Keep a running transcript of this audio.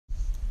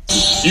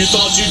You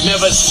thought you'd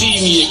never see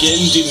me again,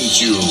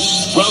 didn't you?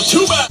 Well,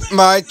 too bad.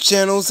 My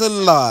channel's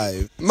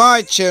alive.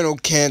 My channel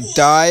can't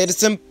die.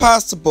 It's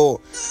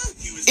impossible.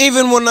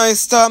 Even when I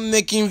stop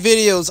making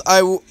videos,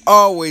 I will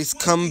always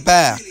come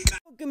back.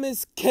 Welcome,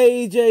 Miss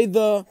KJ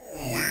the...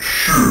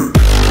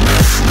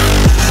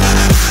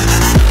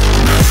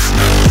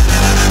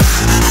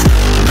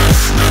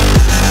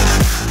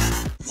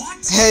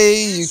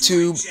 Hey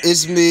YouTube,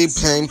 it's me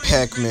playing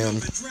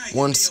Pac-Man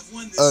once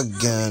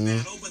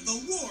again.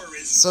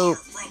 So,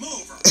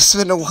 it's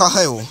been a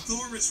while,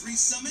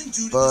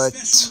 but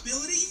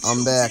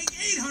I'm back.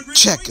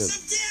 Check it.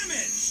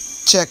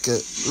 Check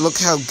it. Look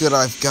how good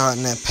I've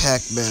gotten at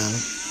Pac-Man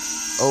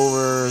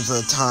over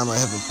the time I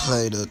haven't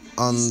played it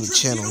on the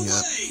channel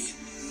yet.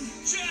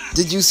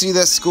 Did you see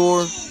that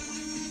score?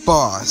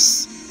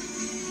 Boss.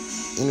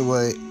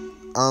 Anyway,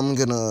 I'm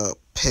gonna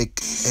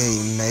pick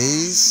a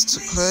maze to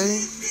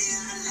play.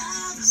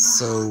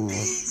 So,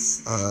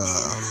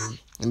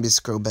 let me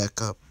scroll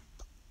back up.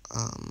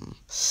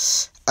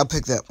 I'll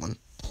pick that one.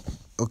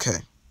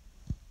 Okay.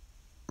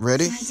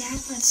 Ready?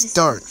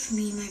 Start.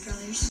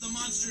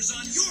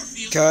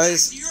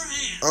 Guys,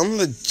 I'm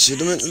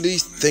legitimately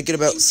thinking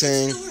about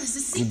saying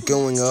I'm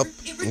going up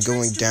and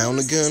going down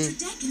again.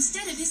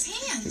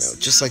 You know,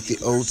 just like the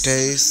old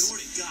days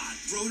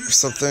or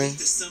something.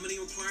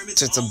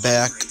 Since I'm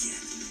back.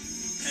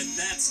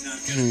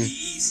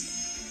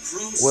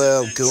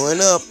 Well,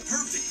 going up.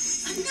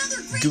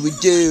 Going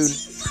down.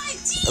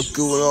 I'm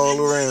going all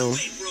around.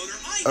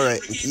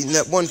 Alright, eating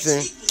that one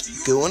thing.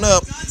 Going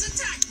up.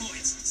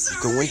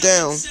 Going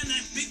down.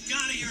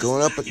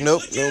 Going up.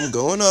 Nope, no, I'm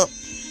going up.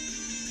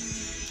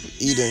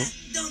 Eating.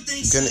 I'm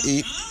gonna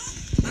eat.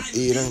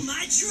 Eating.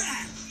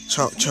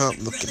 Chomp, chomp,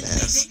 looking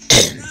ass.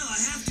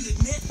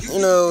 You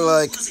know,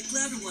 like,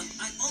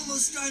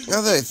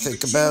 now that I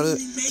think about it,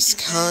 it's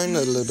kind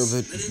of a little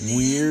bit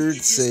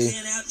weird. Say,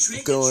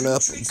 going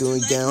up,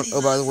 going down.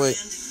 Oh, by the way,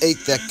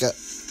 ate that guy.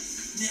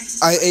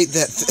 I ate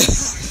that.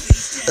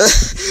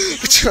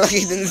 I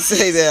didn't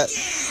say that.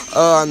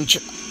 Yeah,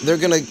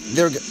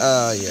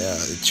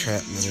 they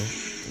trapped me.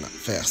 Not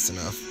fast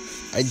enough.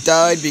 I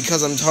died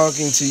because I'm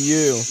talking to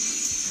you.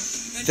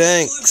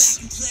 Thanks.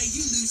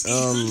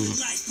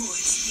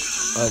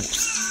 What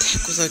the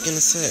heck was I gonna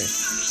say?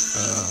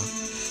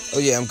 Oh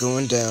yeah, I'm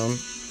going down.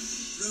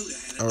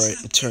 Alright,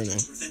 I'm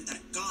turning.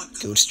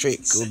 Go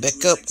straight, go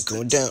back up,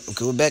 going down, I'm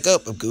going back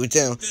up, I'm going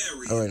down.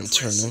 Alright, I'm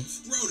turning.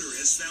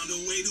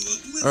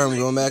 Alright, I'm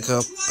going back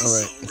up.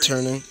 Alright, I'm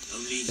turning.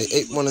 They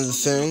ate one of the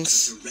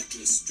things.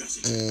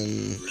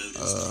 And,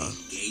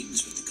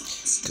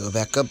 go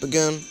back up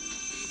again.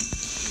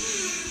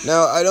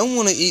 Now, I don't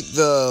want to eat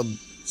the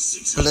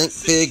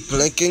big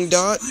blinking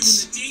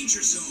dots.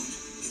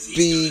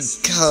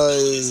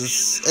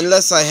 Because,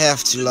 unless I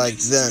have to, like,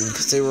 then,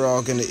 because they were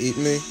all going to eat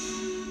me.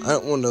 I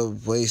don't want to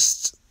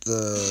waste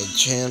the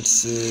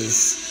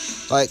chances.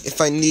 Like,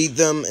 if I need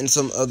them in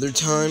some other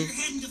time,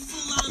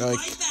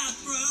 like,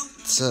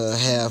 to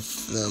have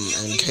them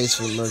in case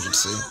of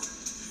emergency.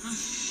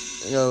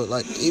 You know,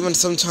 like, even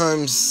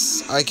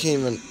sometimes I can't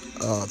even,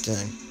 oh,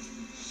 dang.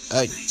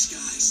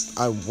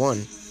 I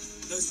won.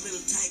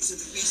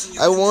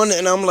 I won,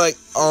 and I'm like,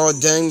 oh,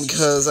 dang,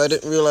 because I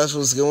didn't realize what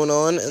was going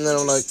on, and then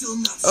I'm like,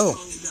 oh,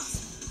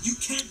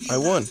 I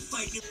won.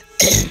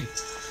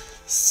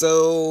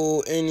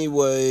 So,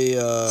 anyway,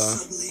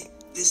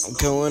 I'm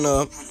going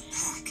up,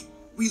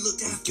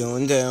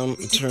 going down,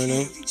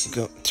 turning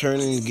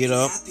to get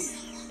up,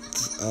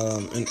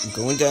 and I'm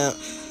going down.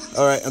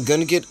 Alright, I'm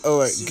gonna get,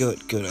 alright,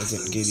 good, I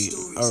didn't get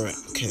eaten. Alright,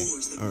 okay,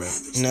 alright.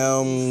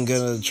 Now I'm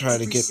gonna try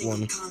to get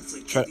one.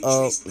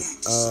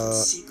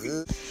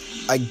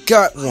 I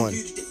got one.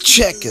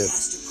 Check it.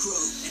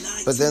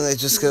 But then they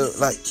just go,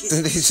 like,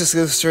 they just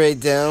go straight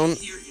down.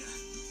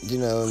 You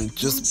know, and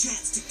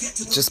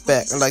just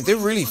back. And, like, they're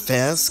really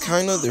fast,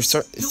 kind of. It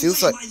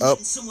feels like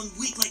up.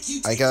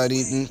 I got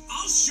eaten.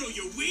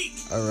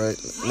 Alright,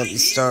 let me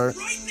start.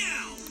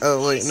 Oh,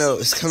 wait, no,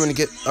 it's coming to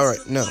get,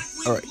 alright, no,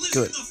 alright,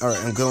 good,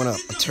 alright, I'm going up,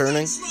 I'm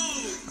turning,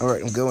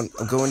 alright, I'm going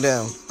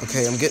down,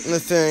 okay, I'm getting the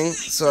thing,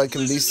 so I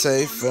can be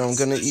safe, and I'm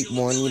gonna eat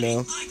one, you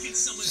know,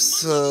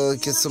 just,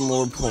 get some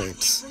more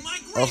points.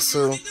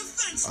 Also,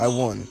 I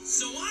won.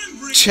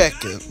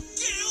 Check it.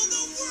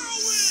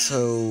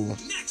 So,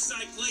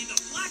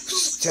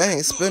 dang,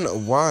 it's been a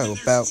while,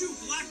 about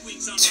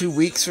 2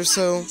 weeks or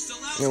so.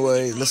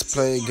 Anyway, let's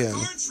play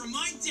again.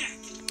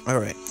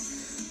 Alright,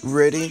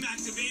 ready?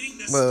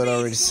 Well, it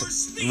already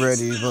said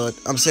ready, but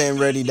I'm saying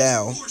ready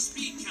now.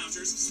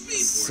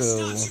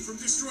 So,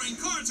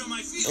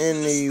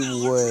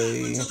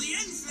 anyway,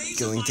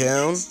 going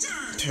down,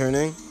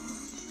 turning.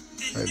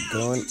 Alright,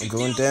 I'm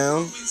going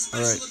down.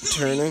 Alright,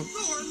 turning,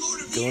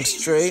 going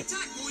straight.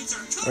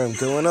 Alright, I'm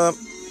going up.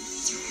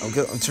 I'm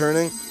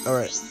turning.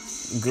 Alright,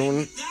 I'm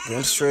going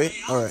straight.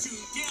 Alright,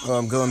 oh,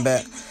 I'm going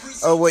back.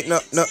 Oh wait,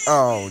 no.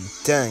 Oh,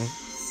 dang,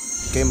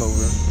 game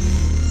over.